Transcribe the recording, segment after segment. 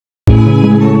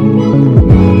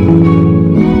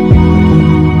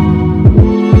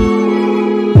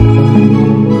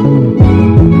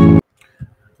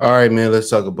right, man. Let's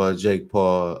talk about Jake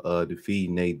Paul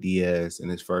defeating Nate Diaz in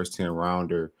his first 10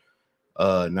 rounder.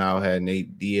 Now, had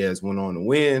Nate Diaz went on to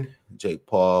win, Jake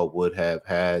Paul would have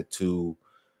had to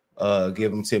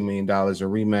give him $10 million a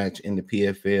rematch in the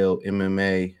PFL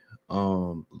MMA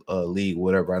league,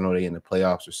 whatever. I know they in the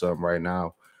playoffs or something right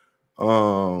now.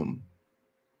 Um,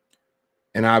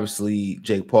 and obviously,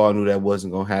 Jake Paul knew that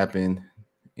wasn't gonna happen,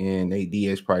 and Nate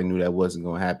Diaz probably knew that wasn't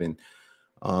gonna happen.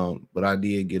 But I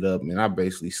did get up, man. I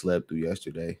basically slept through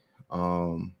yesterday.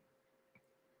 Um,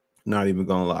 Not even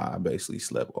gonna lie, I basically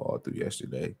slept all through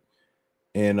yesterday.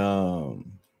 And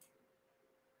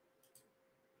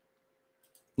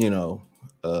you know,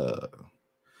 uh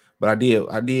but I did,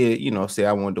 say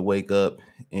I wanted to wake up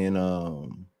and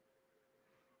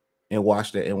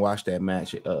watch that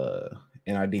match.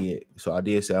 And I did. So I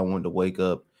did say I wanted to wake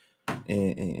up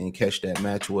and catch that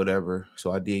match or whatever.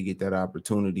 So I did get that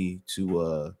opportunity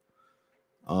to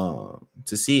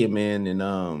see it, man.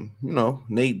 And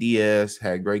Nate Diaz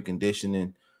had great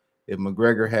conditioning. If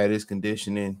McGregor had his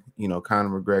conditioning,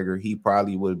 Conor McGregor, he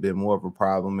probably would have been more of a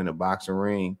problem in a boxing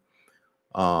ring.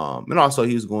 And also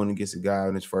he was going against a guy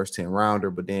in his first 10 rounder,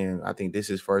 but then I think this is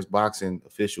his first boxing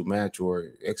official match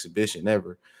or exhibition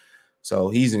ever. So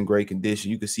he's in great condition.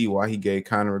 You can see why he gave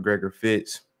Conor McGregor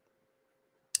fits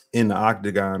in the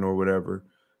octagon or whatever.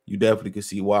 You definitely could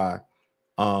see why.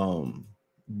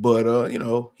 But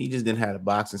he just didn't have the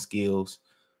boxing skills.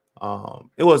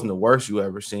 It wasn't the worst you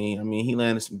ever seen. I mean, he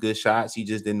landed some good shots. He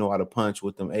just didn't know how to punch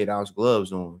with them 8-ounce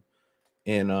gloves on.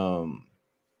 And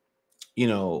you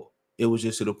know, it was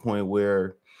just to the point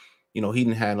where, he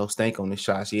didn't have no stank on his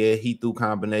shots. Yeah, he threw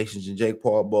combinations and Jake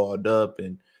Paul balled up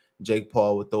and Jake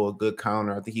Paul would throw a good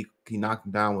counter. I think he knocked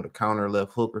him down with a counter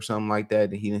left hook or something like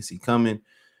that he didn't see coming.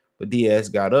 But Diaz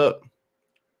got up.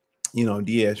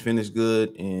 Diaz finished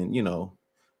good and,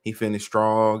 he finished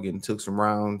strong and took some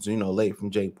rounds, late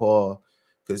from Jake Paul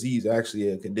because he's actually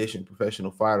a conditioned professional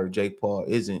fighter. Jake Paul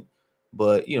isn't.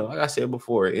 But, like I said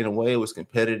before, in a way it was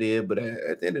competitive. But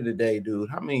at the end of the day, dude,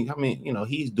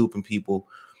 he's duping people.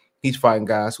 He's fighting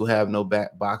guys who have no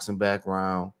boxing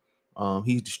background.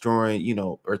 He's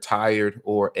destroying, retired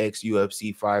or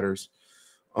ex-UFC fighters.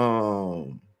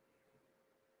 Um,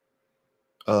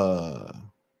 uh,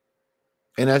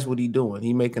 and that's what he doing.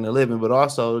 He making a living, but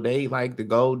also they like the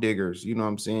gold diggers. You know what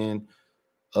I'm saying?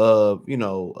 Of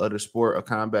the sport of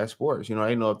combat sports.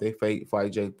 They know if they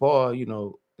fight Jake Paul,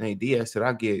 Nate Diaz said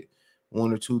I get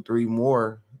 1 or 2, 3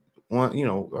 more. Or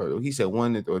he said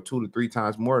 1 or 2 to 3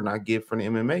 times more than I get from the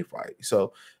MMA fight.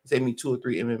 So it take me 2 or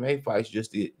 3 MMA fights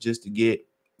just to get,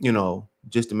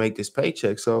 just to make this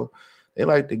paycheck. So they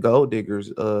like the gold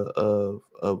diggers of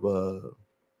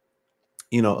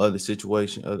the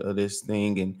situation of this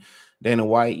thing. And Dana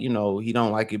White, he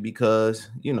don't like it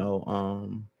because,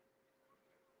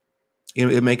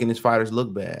 it making his fighters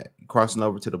look bad. Crossing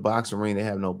over to the boxing ring, they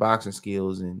have no boxing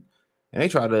skills, and they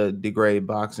try to degrade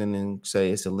boxing and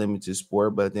say it's a limited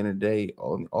sport. But at the end of the day,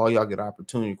 all y'all get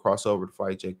opportunity to cross over to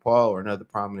fight Jake Paul or another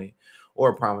prominent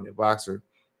boxer.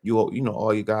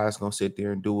 All you guys gonna sit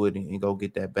there and do it and go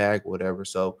get that bag, or whatever.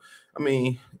 So, I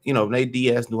mean, Nate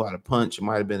Diaz knew how to punch. It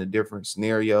might have been a different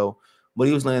scenario, but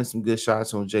he was landing some good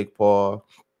shots on Jake Paul.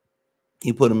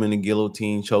 He put him in the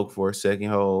guillotine choke for a second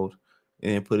hold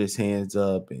and then put his hands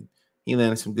up, and he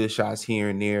landed some good shots here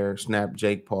and there, snapped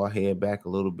Jake Paul head back a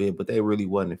little bit, but they really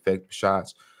wasn't effective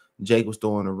shots. Jake was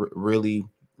throwing really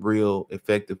real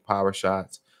effective power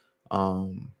shots.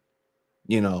 And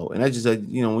that's just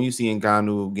when you see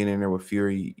Ngannou get in there with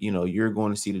Fury, you're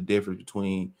going to see the difference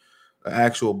between an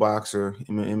actual boxer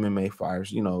and an MMA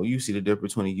fighters. You see the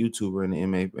difference between a YouTuber and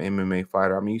an MMA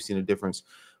fighter. I mean, you see the difference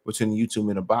between a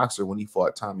YouTuber and a boxer when he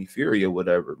fought Tommy Fury or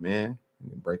whatever, man.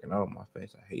 I'm breaking out on my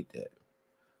face. I hate that.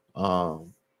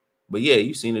 But yeah,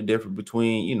 you seen the difference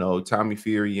between, Tommy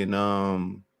Fury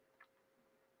and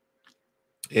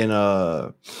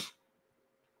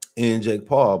Jake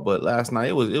Paul. But last night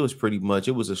it was pretty much,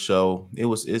 it was a show.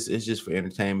 It's just for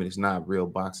entertainment. It's not a real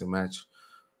boxing match.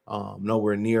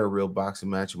 Nowhere near a real boxing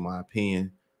match in my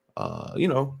opinion.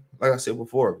 Like I said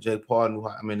before, Jake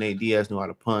Paul Nate Diaz knew how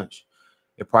to punch.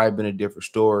 It probably been a different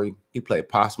story. He played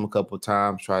possum a couple of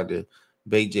times, tried to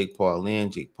bait Jake Paul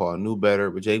in. Jake Paul knew better,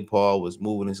 but Jake Paul was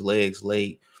moving his legs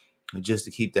late just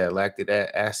to keep that lactic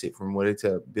acid from what it's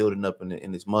building up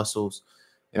in his muscles.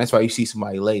 And that's why you see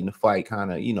somebody late in the fight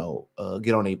kind of,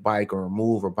 get on a bike or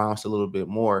move or bounce a little bit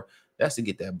more. That's to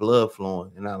get that blood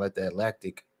flowing and not let that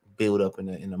lactic build up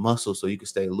in the muscle so you can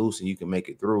stay loose and you can make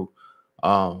it through.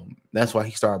 That's why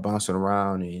he started bouncing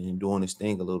around and doing his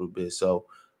thing a little bit. So,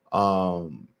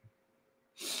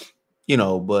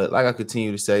 But like I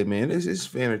continue to say, man, this is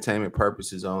for entertainment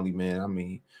purposes only, man. I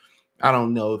mean, I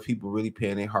don't know if people really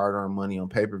paying their hard-earned money on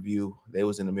pay-per-view. They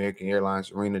was in American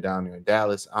Airlines Arena down there in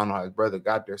Dallas. I don't know how his brother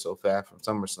got there so fast from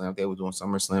SummerSlam. They were doing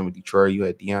SummerSlam in Detroit. You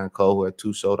had Deion Cole who had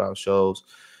 2 sold-out shows.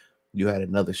 You had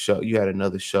another show. You had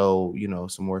another show.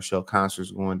 Some more show concerts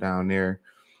going down there.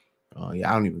 Yeah,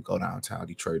 I don't even go downtown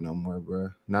Detroit no more, bro.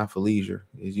 Not for leisure.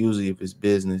 It's usually if it's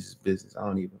business, it's business. I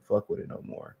don't even fuck with it no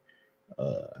more.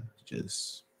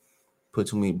 Just put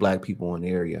too many black people in the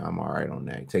area. I'm all right on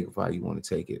that. Take it how you want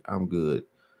to take it. I'm good.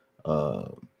 Uh,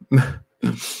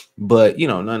 but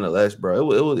nonetheless, bro,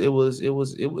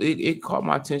 it caught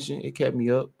my attention. It kept me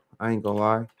up. I ain't gonna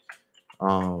lie.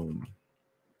 Um,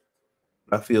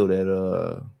 I feel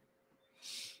that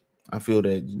I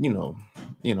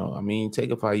mean, take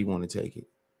it how you want to take it.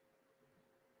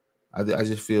 I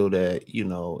just feel that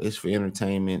it's for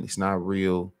entertainment. It's not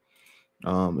real.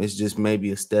 It's just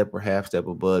maybe a step or half step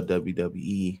above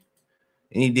WWE.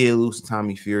 And he did lose to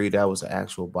Tommy Fury. That was an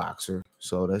actual boxer,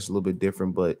 so that's a little bit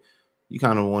different. But you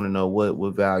kind of want to know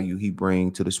what value he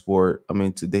bring to the sport. I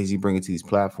mean, does he bring it to these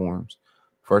platforms?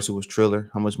 First, it was Triller.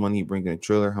 How much money he bringing to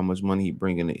Triller? How much money he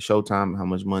bringing to Showtime? How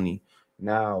much money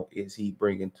now is he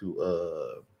bringing to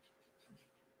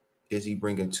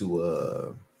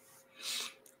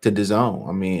the zone?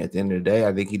 I mean, at the end of the day,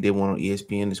 I think he did one on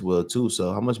ESPN as well too.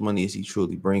 So, how much money is he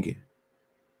truly bringing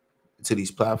to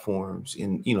these platforms?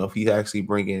 And if he's actually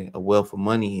bringing a wealth of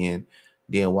money in,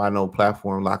 then why no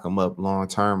platform lock him up long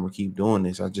term or keep doing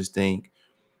this? I just think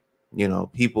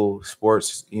people,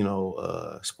 sports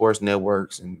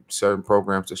networks and certain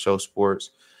programs to show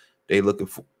sports, they looking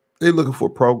for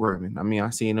programming. I mean, I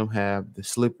seen them have the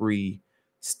slippery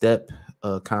step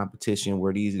competition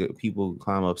where these people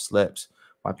climb up steps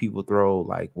while people throw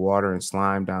like water and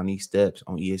slime down these steps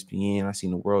on ESPN. I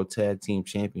seen the World Tag Team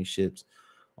Championships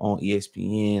on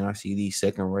ESPN. I see these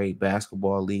second-rate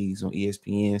basketball leagues on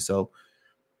ESPN. So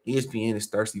ESPN is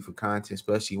thirsty for content,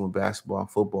 especially when basketball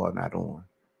and football are not on.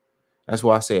 That's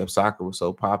why I say if soccer was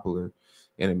so popular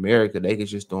in America, they could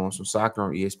just throw on some soccer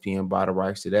on ESPN, buy the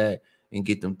rights to that, and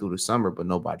get them through the summer, but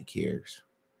nobody cares.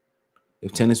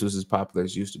 If tennis was as popular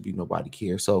as it used to be, nobody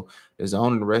cares. So there's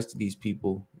only the rest of these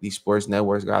people, these sports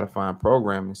networks got to find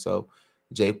programming. So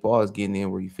Jake Paul is getting in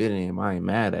where he fit in. I ain't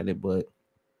mad at it, but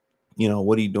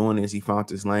what he doing is he found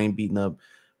this lane beating up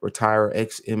retired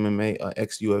ex MMA,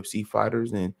 ex UFC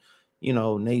fighters, and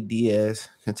Nate Diaz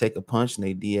can take a punch.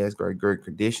 Nate Diaz great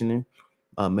conditioning.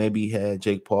 Maybe he had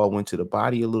Jake Paul went to the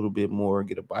body a little bit more,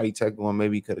 get a body tech going.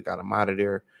 Maybe he could have got him out of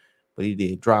there, but he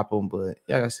did drop him. But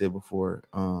like I said before,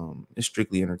 it's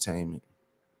strictly entertainment.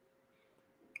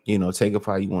 Take it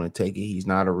how you want to take it. He's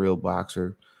not a real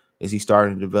boxer. Is he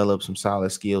starting to develop some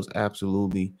solid skills?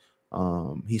 Absolutely.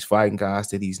 He's fighting guys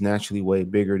that he's naturally way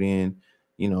bigger than.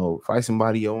 Fight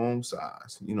somebody your own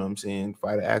size. You know what I'm saying?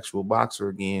 Fight an actual boxer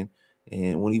again.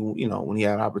 And when he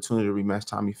had an opportunity to rematch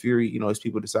Tommy Fury, his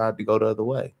people decided to go the other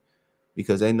way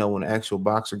because they know when an actual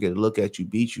boxer get a look at you,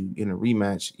 beat you in a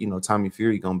rematch, Tommy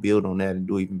Fury gonna build on that and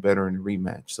do even better in the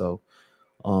rematch. So,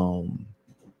 um,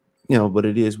 but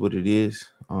it is what it is.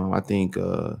 I think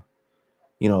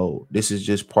this is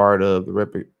just part of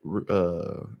the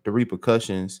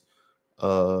repercussions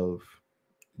of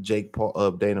Jake Paul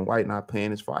of Dana White not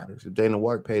paying his fighters. If Dana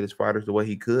White paid his fighters the way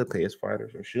he could pay his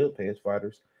fighters or should pay his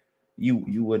fighters,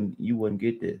 you wouldn't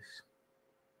get this.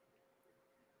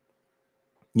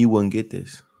 You wouldn't get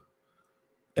this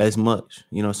as much.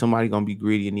 Somebody gonna be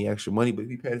greedy in the extra money, but if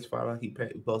he paid his fighter like he's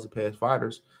supposed to pay his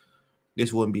fighters,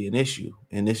 this wouldn't be an issue.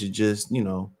 And this is just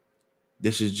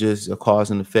a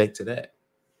cause and effect to that.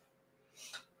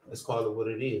 Let's call it what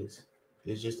it is.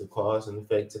 It's just a cause and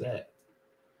effect to that.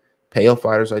 Pay your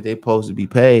fighters like they supposed to be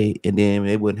paid, and then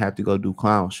they wouldn't have to go do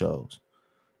clown shows.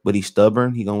 But he's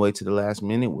stubborn. He gonna wait to the last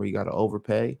minute where he got to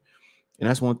overpay. And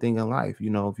that's one thing in life.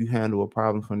 If you handle a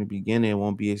problem from the beginning, it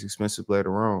won't be as expensive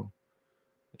later on.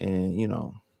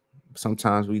 And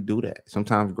sometimes we do that.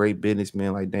 Sometimes great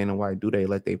businessmen like Dana White do. They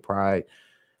let their pride,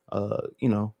 uh, you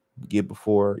know, get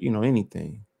before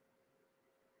anything.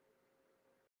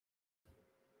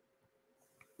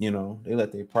 They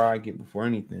let their pride get before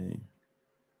anything.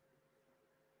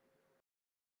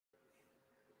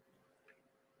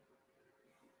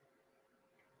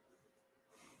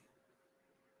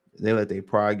 They let their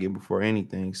pride get before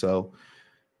anything. So,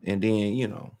 and then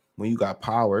when you got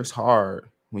power, it's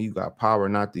hard when you got power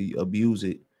not to abuse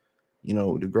it.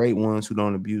 The great ones who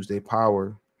don't abuse their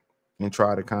power and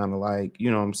try to kind of like,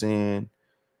 what I'm saying,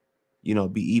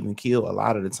 be even killed. A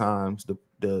lot of the times,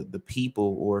 the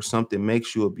people or something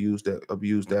makes you abuse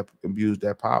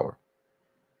that power.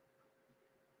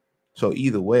 So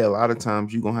either way, a lot of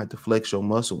times you're gonna have to flex your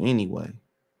muscle anyway.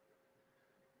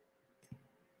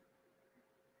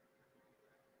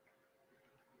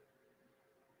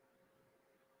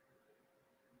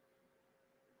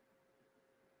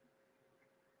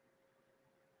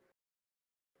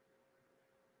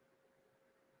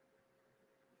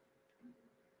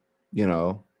 You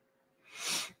know.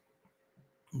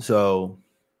 So,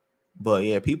 but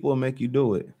yeah, people will make you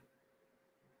do it.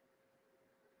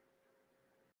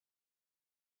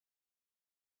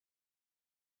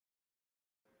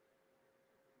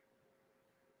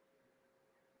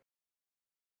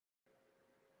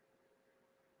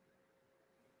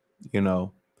 You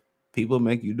know, people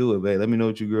make you do it, babe. Let me know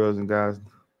what you girls and guys.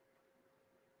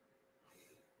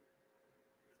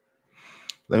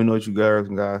 Let me know what you girls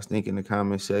and guys think in the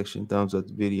comment section. Thumbs up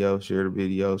the video, share the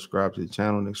video, subscribe to the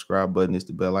channel. The subscribe button is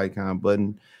the bell icon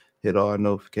button. Hit all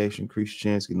notifications, increase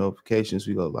your chance to get notifications.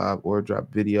 We go live or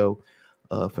drop video.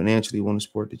 Financially, want to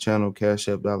support the channel? Cash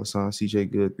App, $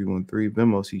 CJ Good 313,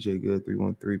 Venmo CJ Good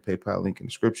 313, PayPal link in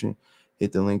description.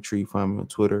 Hit the link tree. Find me on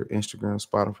Twitter, Instagram,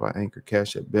 Spotify, Anchor,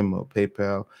 Cash App, Venmo,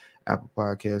 PayPal, Apple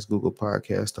Podcasts, Google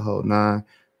Podcasts, the whole nine.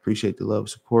 Appreciate the love,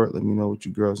 support. Let me know what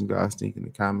you girls and guys think in the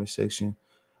comment section.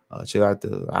 Check out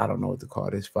the, I don't know what to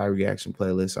call this, fire reaction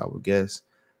playlist, I would guess.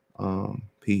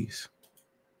 Peace.